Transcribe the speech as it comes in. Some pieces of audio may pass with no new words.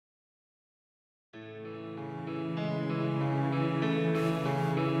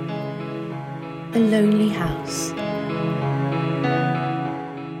The Lonely House.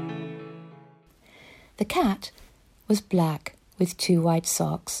 The cat was black with 2 white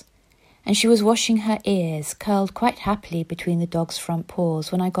socks, and she was washing her ears, curled quite happily between the dog's front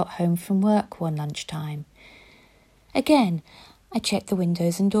paws when I got home from work one lunchtime. Again, I checked the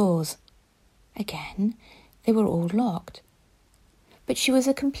windows and doors. Again, they were all locked. But she was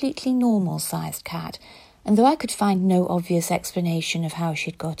a completely normal-sized cat, and though I could find no obvious explanation of how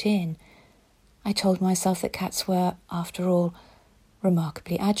she'd got in, I told myself that cats were, after all,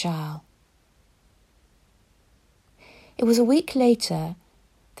 remarkably agile. It was a week later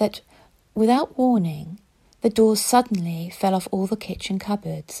that, without warning, the doors suddenly fell off all the kitchen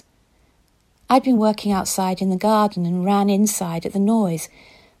cupboards. I'd been working outside in the garden and ran inside at the noise.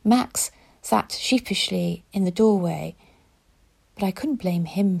 Max sat sheepishly in the doorway, but I couldn't blame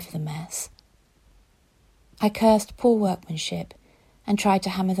him for the mess. I cursed poor workmanship and tried to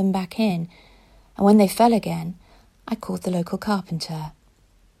hammer them back in, and when they fell again, I called the local carpenter.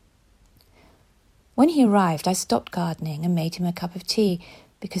 When he arrived, I stopped gardening and made him a cup of tea,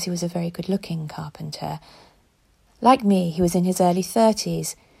 because he was a very good-looking carpenter. Like me, he was in his early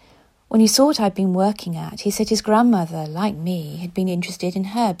 30s. When he saw what I'd been working at, he said his grandmother, like me, had been interested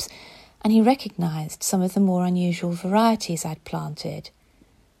in herbs, and he recognised some of the more unusual varieties I'd planted.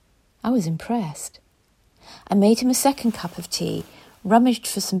 I was impressed. I made him a second cup of tea, rummaged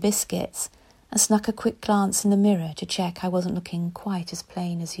for some biscuits, and snuck a quick glance in the mirror to check I wasn't looking quite as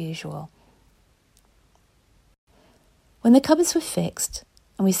plain as usual. When the cupboards were fixed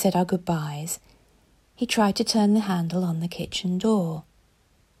and we said our goodbyes, he tried to turn the handle on the kitchen door.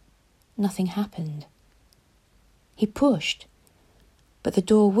 Nothing happened. He pushed, but the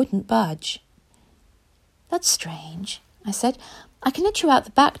door wouldn't budge. "That's strange," I said. "I can let you out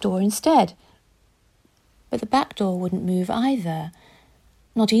the back door instead." But the back door wouldn't move either,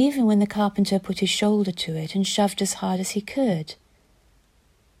 not even when the carpenter put his shoulder to it and shoved as hard as he could.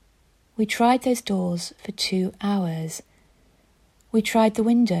 We tried those doors for 2 hours. We tried the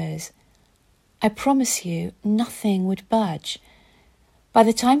windows. I promise you, nothing would budge. By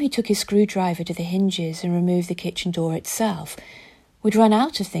the time he took his screwdriver to the hinges and removed the kitchen door itself, we'd run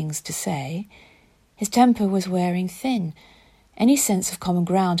out of things to say. His temper was wearing thin. Any sense of common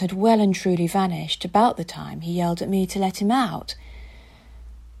ground had well and truly vanished about the time he yelled at me to let him out.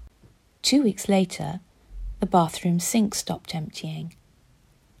 2 weeks later, the bathroom sink stopped emptying.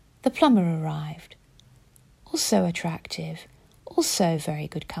 The plumber arrived, also attractive, also very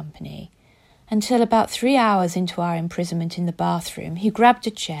good company, until about 3 hours into our imprisonment in the bathroom, he grabbed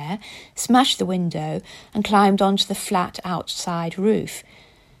a chair, smashed the window, and climbed onto the flat outside roof,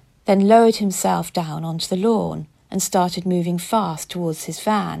 then lowered himself down onto the lawn and started moving fast towards his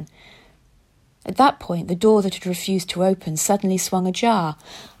van. At that point, the door that had refused to open suddenly swung ajar.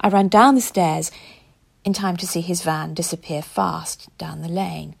 I ran down the stairs in time to see his van disappear fast down the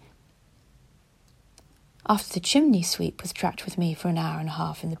lane. After the chimney sweep was trapped with me for an hour and a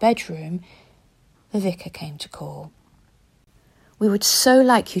half in the bedroom, the vicar came to call. "We would so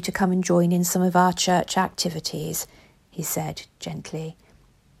like you to come and join in some of our church activities," he said gently.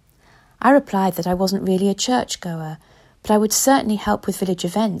 I replied that I wasn't really a churchgoer, but I would certainly help with village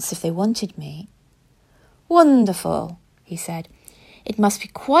events if they wanted me. "Wonderful," he said. "It must be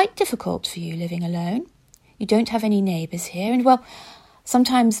quite difficult for you living alone. You don't have any neighbours here, and, well,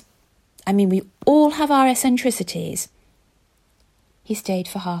 sometimes, we all have our eccentricities." He stayed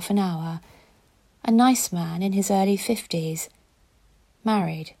for half an hour. A nice man in his early 50s.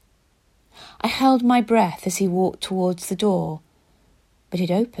 Married. I held my breath as he walked towards the door, but it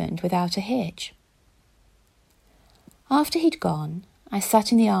opened without a hitch. After he'd gone, I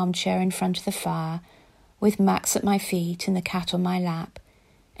sat in the armchair in front of the fire, with Max at my feet and the cat on my lap,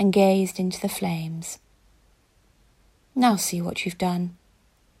 and gazed into the flames. "Now see what you've done,"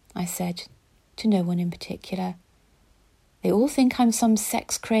 I said, to no one in particular. "They all think I'm some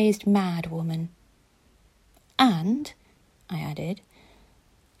sex-crazed mad woman. And," I added,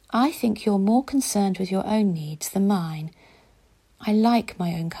 "I think you're more concerned with your own needs than mine. I like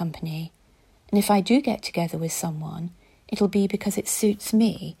my own company, and if I do get together with someone, it'll be because it suits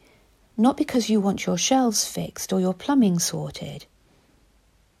me, not because you want your shelves fixed or your plumbing sorted."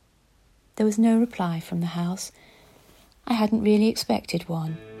 There was no reply from the house. I hadn't really expected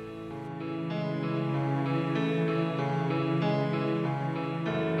one.